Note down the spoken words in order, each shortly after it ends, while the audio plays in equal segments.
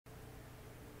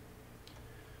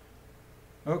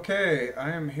Okay, I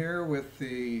am here with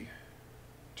the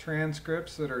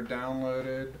transcripts that are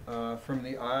downloaded from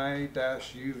the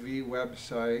I-UV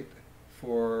website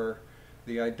for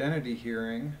the identity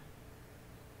hearing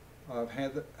of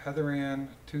Heather Ann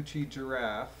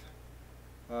Tucci-Jarraf.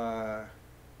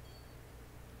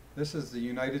 This is the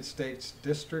United States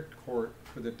District Court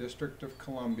for the District of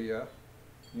Columbia.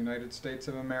 United States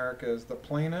of America is the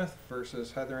plaintiff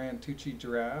versus Heather Ann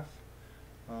Tucci-Jarraf.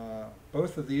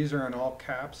 Both of these are in all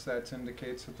caps. That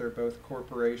indicates that they're both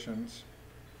corporations.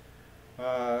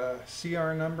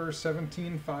 CR number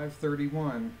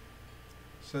 17531.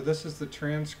 So this is the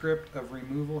transcript of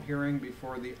removal hearing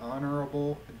before the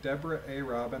Honorable Deborah A.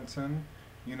 Robinson,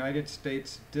 United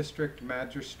States District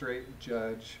Magistrate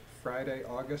Judge, Friday,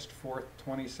 August 4th,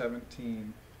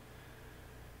 2017.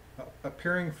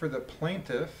 Appearing for the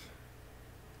plaintiff,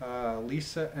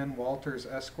 Lisa N. Walters,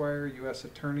 Esquire, U.S.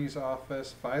 Attorney's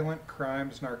Office, Violent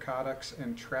Crimes, Narcotics,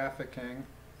 and Trafficking,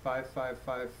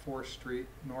 555 4th Street,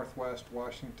 Northwest,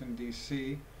 Washington,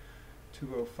 D.C.,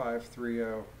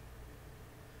 20530.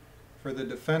 For the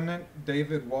defendant,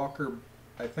 David Walker,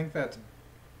 I think that's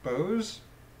Bose?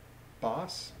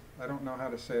 Boss? I don't know how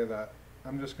to say that.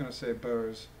 I'm just going to say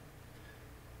Bose.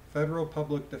 Federal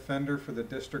Public Defender for the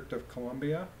District of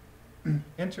Columbia.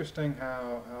 Interesting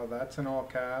how that's in all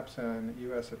caps and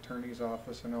U.S. Attorney's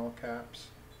Office in all caps.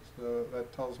 So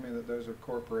that tells me that those are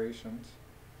corporations.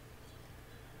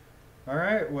 All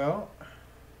right, well,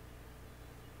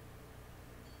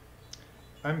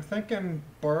 I'm thinking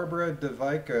Barbara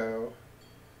DeVico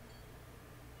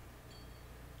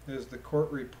is the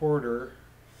court reporter.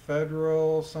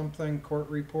 Federal something court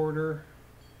reporter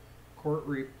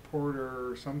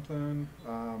or something.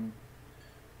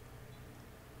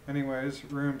 Anyways,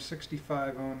 room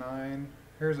 6509.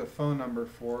 Here's a phone number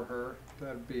for her.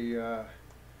 That'd be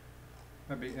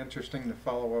interesting to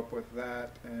follow up with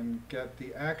that and get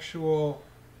the actual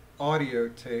audio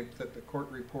tape that the court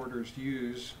reporters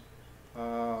use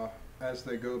as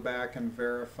they go back and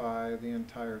verify the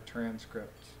entire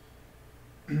transcript.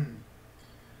 All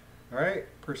right,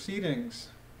 proceedings.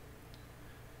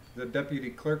 The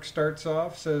deputy clerk starts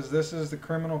off, says this is the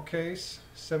criminal case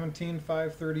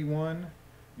 17531.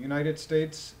 United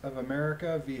States of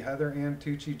America v. Heather Ann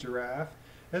Tucci-Jarraf.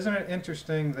 Isn't it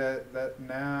interesting that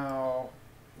now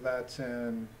that's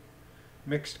in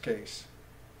mixed case?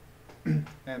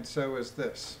 And so is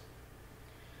this.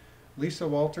 Lisa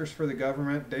Walters for the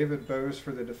government, David Bose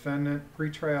for the defendant.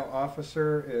 Pretrial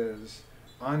officer is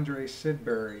Andre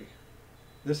Sidbury.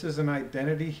 This is an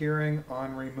identity hearing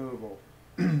on removal.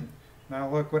 Now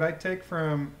look, what I take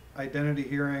from identity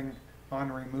hearing on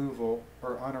removal,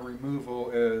 or on a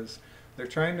removal, is they're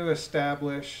trying to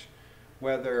establish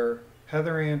whether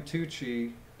Heather Ann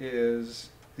Tucci is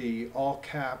the all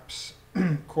caps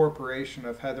corporation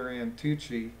of Heather Ann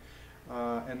Tucci,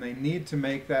 and they need to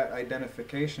make that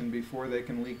identification before they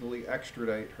can legally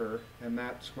extradite her, and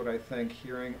that's what I think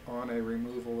hearing on a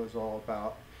removal is all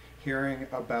about. Hearing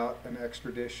about an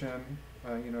extradition,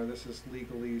 you know, this is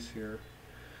legalese here.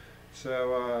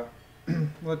 So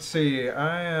let's see,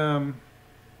 I am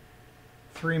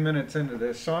 3 minutes into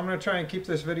this, so I'm going to try and keep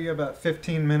this video about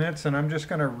 15 minutes, and I'm just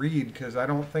going to read because I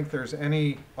don't think there's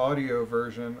any audio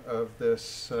version of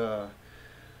this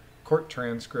court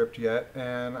transcript yet,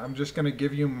 and I'm just going to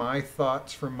give you my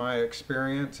thoughts from my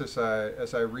experience as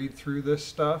I read through this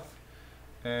stuff,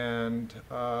 and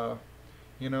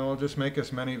you know, I'll just make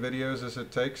as many videos as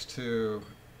it takes to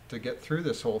get through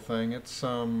this whole thing. It's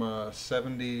some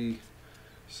 70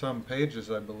 some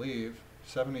pages, I believe,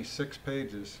 76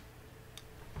 pages.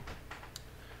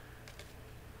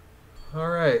 All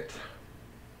right.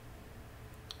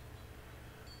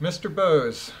 Mr.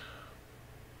 Bose.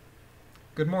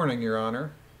 Good morning, Your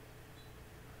Honor.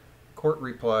 Court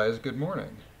replies, good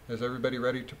morning. Is everybody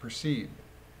ready to proceed?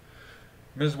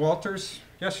 Ms. Walters?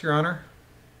 Yes, Your Honor.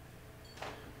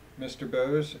 Mr.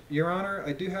 Bose? Your Honor,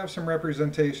 I do have some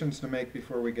representations to make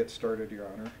before we get started, Your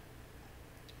Honor.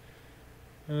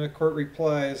 Court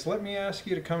replies, let me ask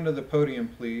you to come to the podium,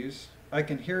 please. I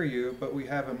can hear you, but we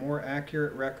have a more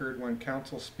accurate record when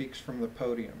counsel speaks from the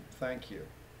podium. Thank you.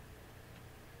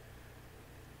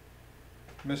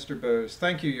 Mr. Bose,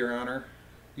 thank you, Your Honor.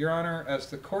 Your Honor, as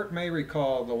the court may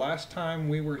recall, the last time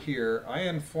we were here, I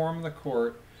informed the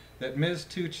court that Ms.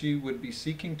 Tucci would be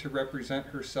seeking to represent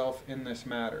herself in this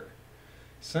matter.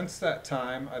 Since that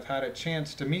time, I've had a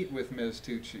chance to meet with Ms.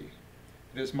 Tucci.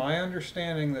 It is my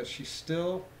understanding that she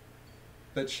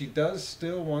does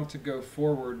still want to go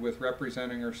forward with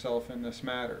representing herself in this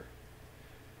matter.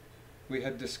 We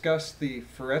had discussed the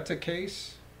Ferretta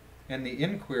case and the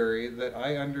inquiry that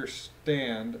I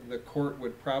understand the court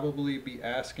would probably be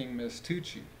asking Ms.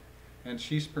 Tucci, and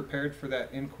she's prepared for that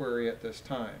inquiry at this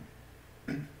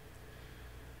time.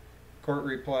 Court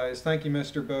replies, "Thank you,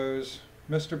 Mr. Bose.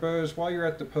 Mr. Bose, while you're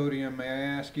at the podium, may I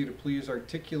ask you to please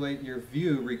articulate your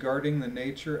view regarding the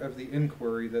nature of the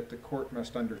inquiry that the court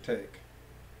must undertake?"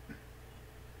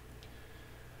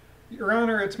 Your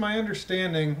Honor, it's my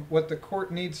understanding what the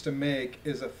court needs to make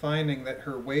is a finding that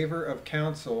her waiver of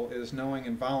counsel is knowing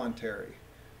and voluntary,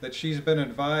 that she's been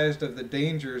advised of the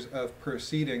dangers of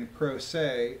proceeding pro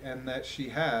se, and that she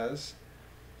has,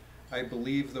 I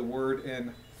believe the word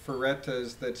in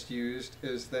Ferretta's that's used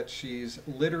is that she's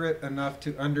literate enough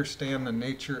to understand the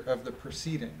nature of the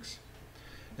proceedings.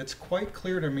 It's quite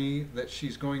clear to me that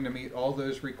she's going to meet all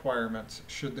those requirements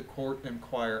should the court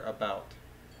inquire about.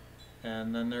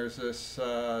 And then there's this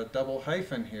double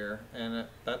hyphen here, and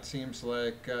that seems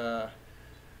like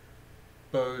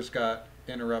Bose got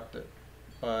interrupted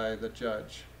by the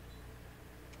judge.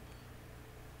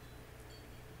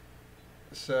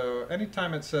 So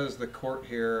anytime it says the court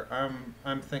here,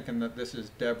 I'm thinking that this is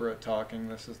Deborah talking,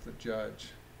 this is the judge.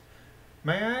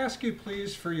 May I ask you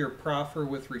please for your proffer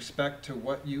with respect to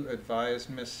what you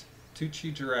advised Miss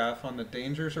Tucci-Jarraf on the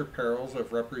dangers or perils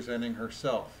of representing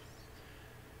herself?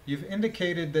 You've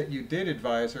indicated that you did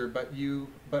advise her, but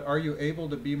are you able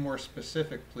to be more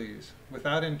specific, please,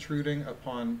 without intruding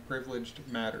upon privileged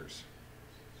matters?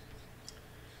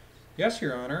 Yes,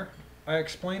 Your Honor. I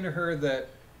explained to her that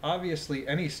obviously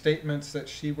any statements that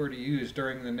she were to use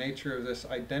during the nature of this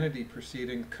identity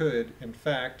proceeding could, in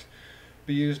fact,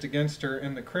 be used against her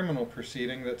in the criminal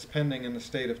proceeding that's pending in the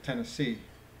state of Tennessee.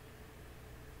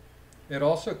 It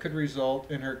also could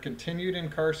result in her continued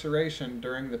incarceration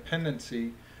during the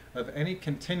pendency of any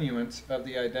continuance of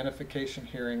the identification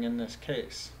hearing in this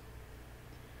case.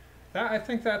 I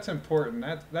think that's important.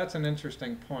 That's an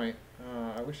interesting point.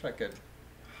 I wish I could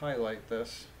highlight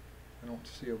this. I don't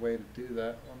see a way to do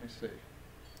that. Let me see.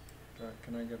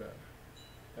 Can I get a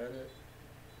edit?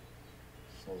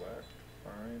 Select,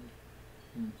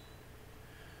 find.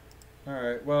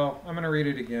 Alright, well, I'm going to read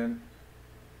it again.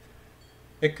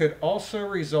 It could also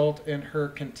result in her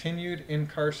continued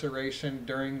incarceration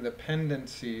during the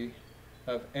pendency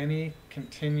of any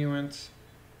continuance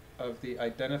of the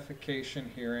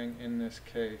identification hearing in this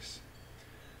case.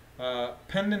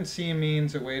 Pendency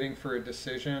means awaiting for a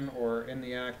decision or in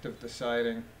the act of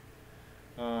deciding.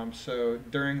 So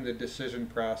during the decision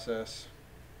process.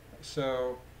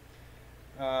 So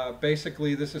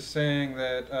basically this is saying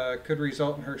that could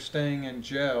result in her staying in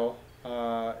jail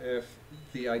if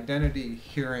the identity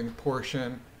hearing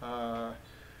portion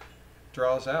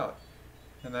draws out,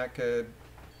 and that's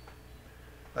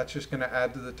just going to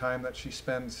add to the time that she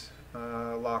spends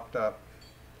locked up.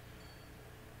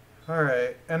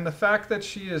 Alright, and the fact that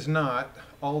she is not,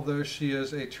 although she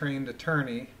is a trained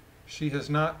attorney, she has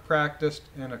not practiced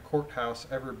in a courthouse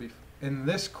in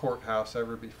this courthouse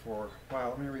ever before. Wow,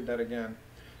 let me read that again.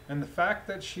 And the fact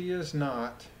that she is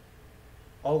not,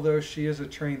 although she is a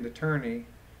trained attorney,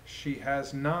 she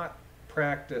has not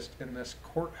practiced in this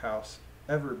courthouse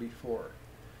ever before.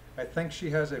 I think she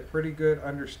has a pretty good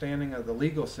understanding of the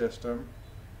legal system,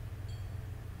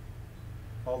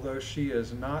 although she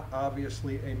is not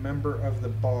obviously a member of the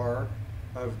bar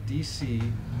of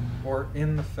DC or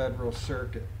in the federal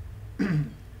circuit.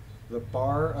 The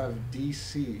bar of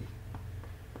DC.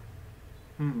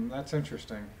 That's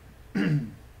interesting.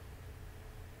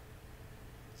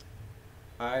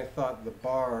 I thought the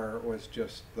bar was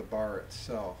just the bar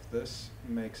itself. This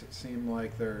makes it seem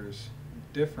like there's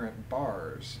different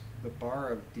bars. The bar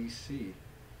of DC.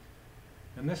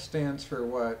 And this stands for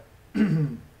what?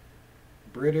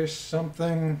 British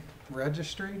something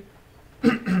registry?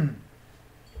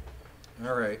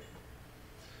 Alright.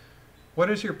 What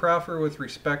is your proffer with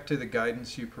respect to the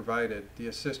guidance you provided, the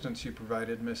assistance you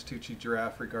provided Ms.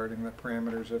 Tucci-Jarraf regarding the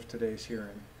parameters of today's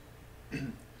hearing?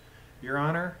 Your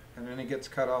Honor, and then he gets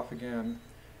cut off again.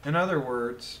 In other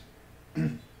words,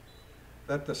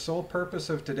 that the sole purpose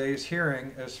of today's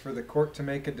hearing is for the court to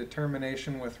make a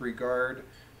determination with regard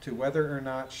to whether or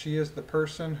not she is the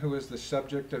person who is the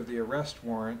subject of the arrest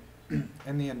warrant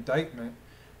and the indictment,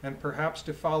 and perhaps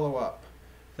to follow up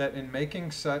that in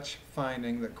making such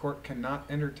finding, the court cannot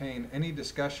entertain any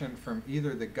discussion from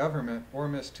either the government or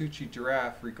Ms.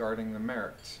 Tucci-Jarraf regarding the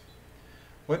merits.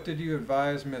 What did you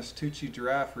advise Ms.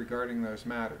 Tucci-Jarraf regarding those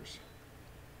matters?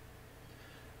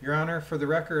 Your Honor, for the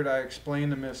record, I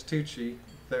explained to Ms. Tucci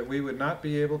that we would not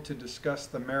be able to discuss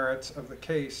the merits of the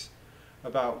case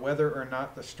about whether or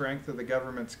not the strength of the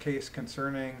government's case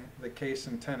concerning the case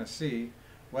in Tennessee,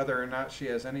 whether or not she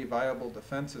has any viable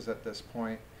defenses at this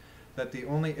point, that the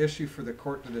only issue for the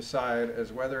court to decide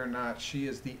is whether or not she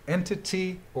is the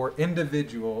entity or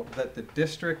individual that the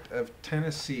District of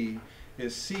Tennessee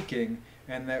is seeking,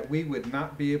 and that we would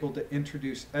not be able to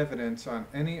introduce evidence on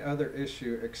any other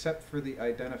issue except for the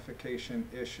identification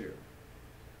issue.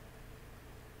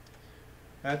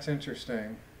 That's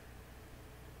interesting.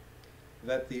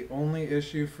 That the only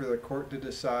issue for the court to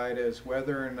decide is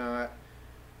whether or not,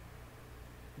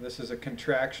 this is a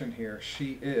contraction here,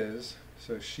 she is,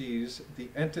 so she's the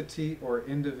entity or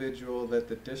individual that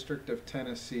the District of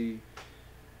Tennessee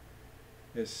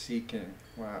is seeking.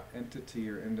 Wow, entity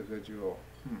or individual.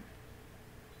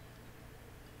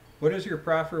 What is your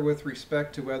proffer with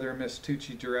respect to whether Ms.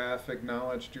 Tucci-Jarraf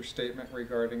acknowledged your statement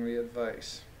regarding the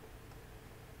advice?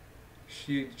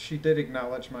 She did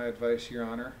acknowledge my advice, Your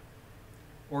Honor.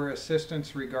 Or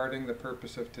assistance regarding the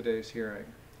purpose of today's hearing.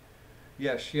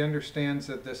 Yes, she understands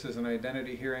that this is an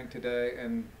identity hearing today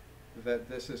and that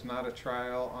this is not a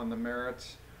trial on the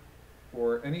merits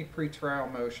or any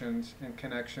pretrial motions in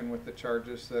connection with the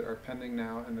charges that are pending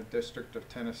now in the District of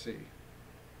Tennessee.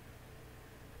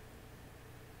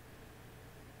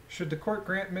 Should the court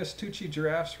grant Ms.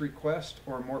 Tucci-Jarraf's request,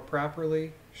 or more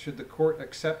properly, should the court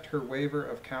accept her waiver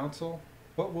of counsel,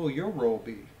 what will your role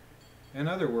be? In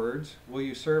other words, will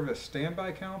you serve as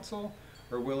standby counsel,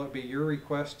 or will it be your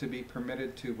request to be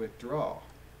permitted to withdraw?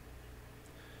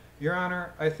 Your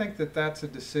Honor, I think that that's a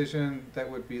decision that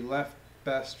would be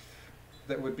best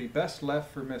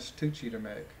left for Ms. Tucci to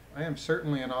make. I am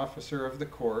certainly an officer of the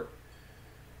court.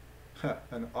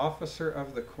 An officer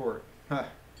of the court.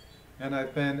 And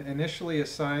I've been initially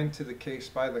assigned to the case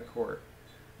by the court.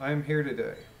 I am here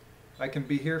today. I can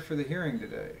be here for the hearing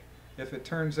today. If it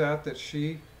turns out that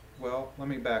well, let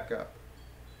me back up.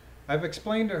 I've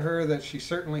explained to her that she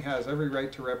certainly has every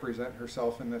right to represent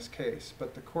herself in this case,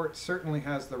 but the court certainly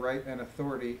has the right and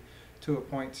authority to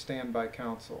appoint standby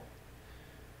counsel.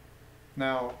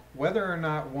 Now, whether or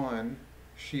not, one,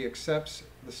 she accepts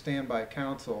the standby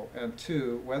counsel, and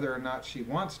two, whether or not she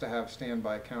wants to have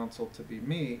standby counsel to be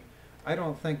me, I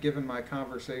don't think, given my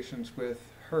conversations with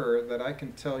her, that I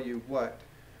can tell you what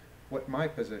my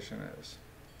position is.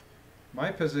 My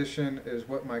position is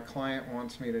what my client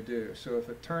wants me to do. So if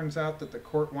it turns out that the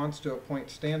court wants to appoint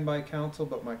standby counsel,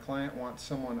 but my client wants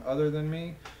someone other than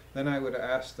me, then I would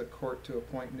ask the court to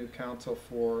appoint new counsel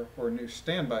or new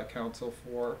standby counsel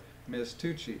for Ms.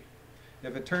 Tucci.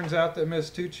 If it turns out that Ms.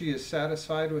 Tucci is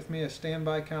satisfied with me as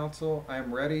standby counsel, I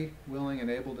am ready, willing, and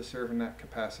able to serve in that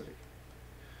capacity.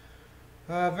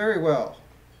 Very well.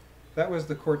 That was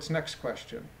the court's next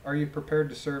question. Are you prepared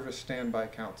to serve as standby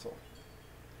counsel?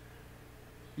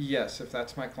 Yes, if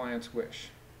that's my client's wish.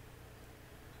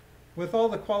 With all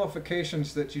the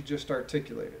qualifications that you just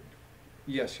articulated?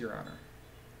 Yes, Your Honor.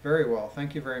 Very well.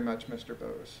 Thank you very much, Mr.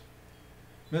 Bowes.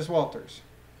 Ms. Walters.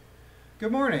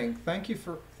 Good morning. Thank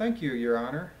you, Your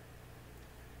Honor.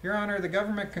 Your Honor, the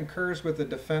government concurs with the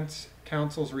defense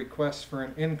counsel's request for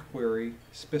an inquiry,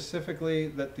 specifically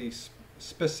the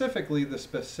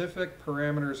specific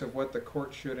parameters of what the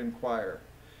court should inquire.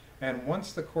 And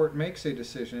once the court makes a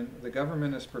decision, the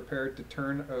government is prepared to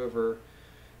turn over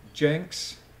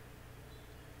Jenks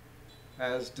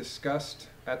as discussed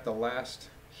at the last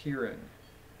hearing.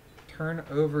 Turn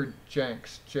over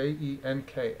Jenks,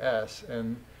 Jenks,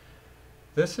 and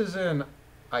this is in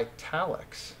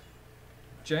italics.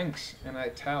 Jenks in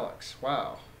italics,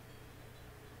 wow.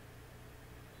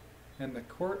 And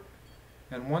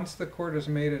once the court has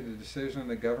made a decision,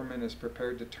 the government is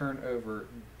prepared to turn over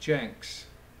Jenks,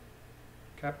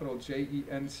 capital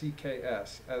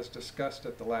Jenks, as discussed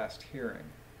at the last hearing.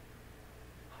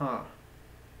 I'm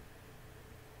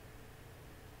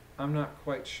not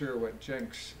quite sure what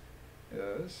Jenks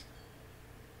is,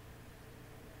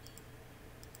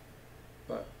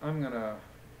 but I'm going to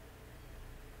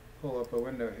pull up a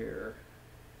window here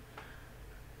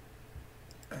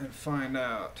and find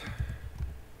out.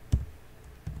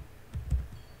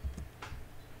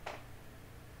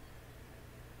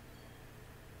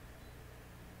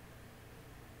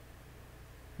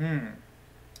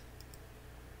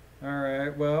 All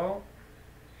right, well,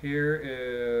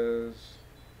 here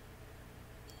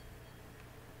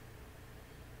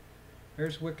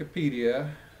here's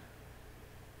Wikipedia.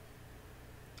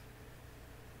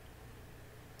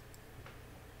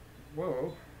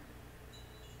 Whoa.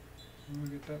 Let me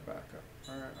get that back up.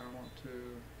 All right, I want to,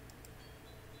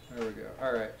 there we go.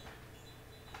 All right.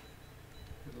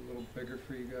 Get a little bigger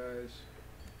for you guys.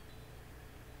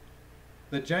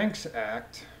 The Jenks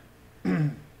Act,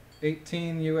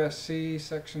 18 U.S.C.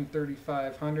 Section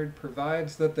 3500,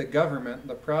 provides that the government,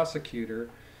 the prosecutor,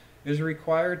 is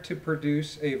required to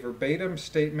produce a verbatim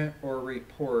statement or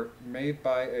report made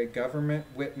by a government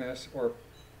witness or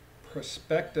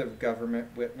prospective government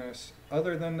witness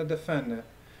other than the defendant,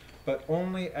 but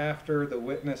only after the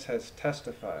witness has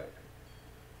testified.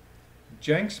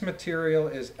 Jenks material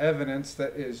is evidence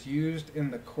that is used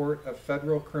in the court of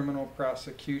federal criminal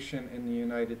prosecution in the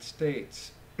United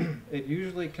States. It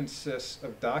usually consists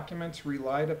of documents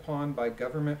relied upon by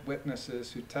government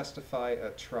witnesses who testify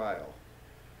at trial.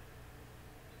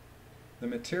 The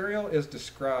material is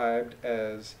described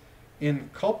as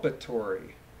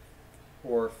inculpatory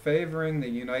or favoring the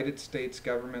United States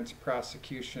government's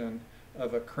prosecution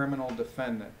of a criminal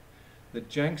defendant. The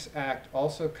Jenks Act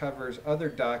also covers other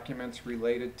documents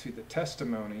related to the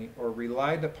testimony or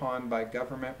relied upon by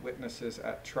government witnesses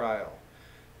at trial.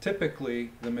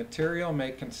 Typically, the material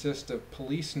may consist of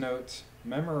police notes,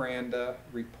 memoranda,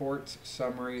 reports,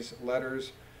 summaries,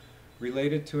 letters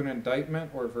related to an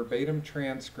indictment, or verbatim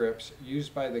transcripts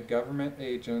used by the government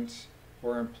agents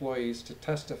or employees to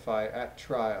testify at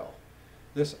trial.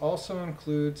 This also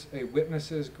includes a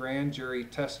witness's grand jury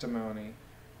testimony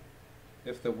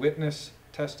if the witness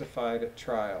testified at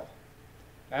trial.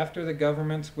 After the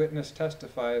government's witness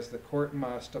testifies, the court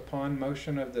must, upon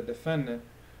motion of the defendant,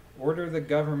 order the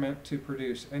government to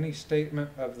produce any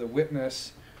statement of the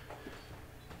witness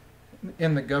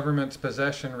in the government's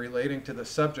possession relating to the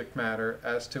subject matter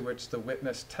as to which the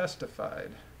witness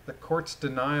testified. The court's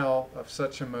denial of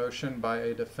such a motion by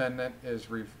a defendant is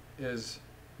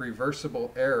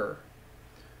reversible error.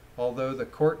 Although the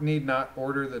court need not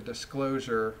order the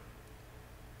disclosure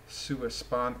sua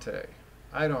sponte.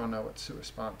 I don't know what sua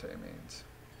sponte means,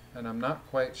 and I'm not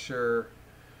quite sure.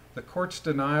 The court's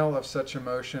denial of such a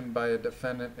motion by a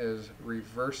defendant is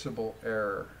reversible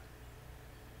error.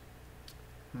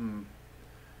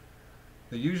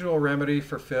 The usual remedy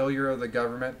for failure of the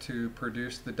government to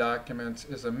produce the documents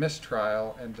is a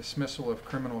mistrial and dismissal of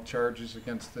criminal charges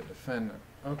against the defendant.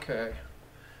 Okay.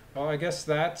 Well, I guess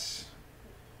that's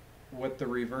what the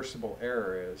reversible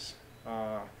error is.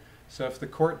 So if the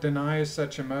court denies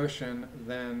such a motion,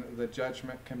 then the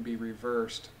judgment can be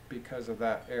reversed because of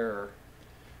that error.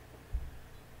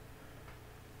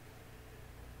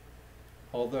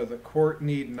 Although the court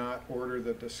need not order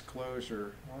the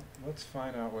disclosure. Well, let's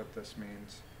find out what this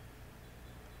means.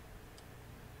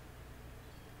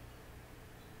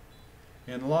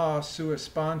 In law, sua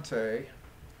sponte,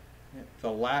 the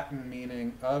Latin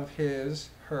meaning of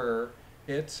his, her,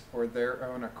 its, or their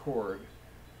own accord,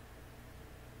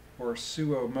 or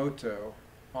suo moto,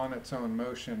 on its own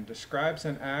motion, describes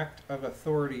an act of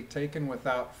authority taken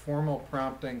without formal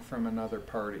prompting from another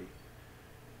party.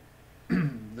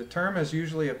 The term is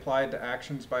usually applied to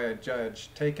actions by a judge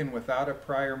taken without a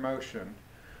prior motion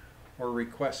or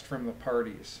request from the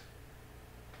parties.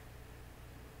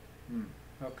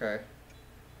 Okay.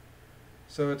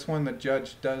 So it's when the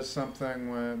judge does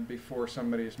something before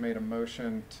somebody's made a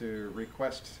motion to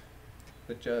request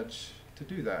the judge to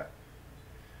do that.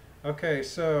 Okay,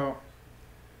 so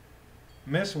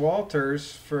Ms.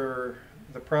 Walters, for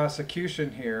the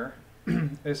prosecution here,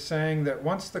 is saying that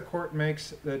once the court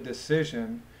makes the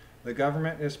decision, the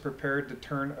government is prepared to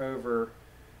turn over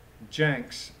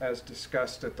Jenks as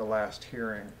discussed at the last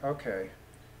hearing. Okay,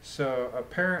 so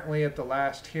apparently at the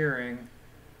last hearing,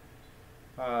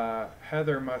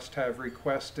 Heather must have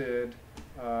requested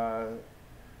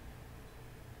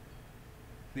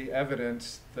the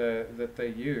evidence that they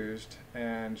used,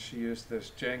 and she used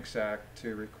this Jenks Act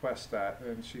to request that,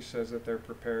 and she says that they're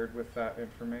prepared with that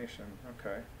information.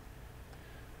 Okay.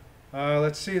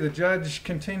 Let's see, the judge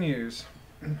continues.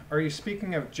 Are you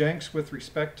speaking of Jenks with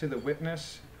respect to the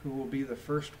witness who will be the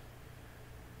first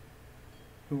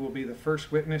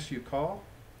witness you call?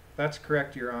 That's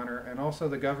correct, Your Honor, and also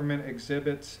the government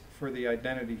exhibits for the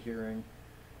identity hearing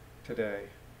today.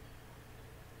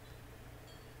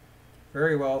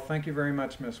 Very well, thank you very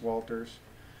much, Ms. Walters.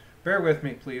 Bear with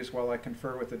me, please, while I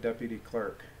confer with the deputy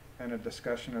clerk, and a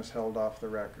discussion is held off the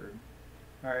record.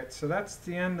 All right, so that's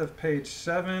the end of page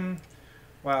 7.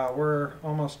 Wow, we're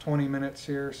almost 20 minutes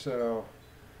here, so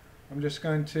I'm just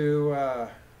going to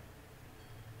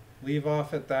leave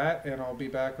off at that, and I'll be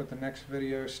back with the next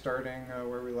video starting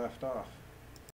where we left off.